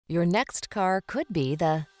Your next car could be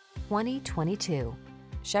the 2022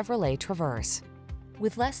 Chevrolet Traverse.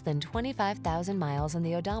 With less than 25,000 miles on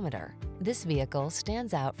the odometer, this vehicle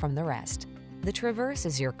stands out from the rest. The Traverse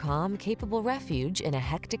is your calm, capable refuge in a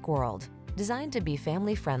hectic world. Designed to be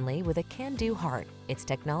family-friendly with a can-do heart, its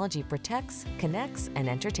technology protects, connects, and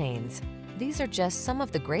entertains. These are just some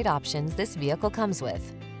of the great options this vehicle comes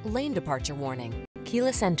with: lane departure warning,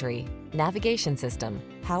 keyless entry, navigation system,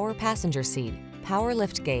 power passenger seat, power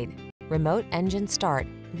liftgate, remote engine start,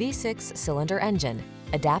 V6 cylinder engine,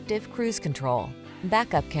 adaptive cruise control,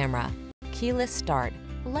 backup camera, keyless start.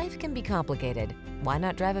 Life can be complicated. Why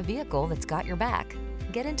not drive a vehicle that's got your back?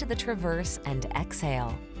 Get into the Traverse and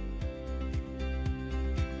exhale.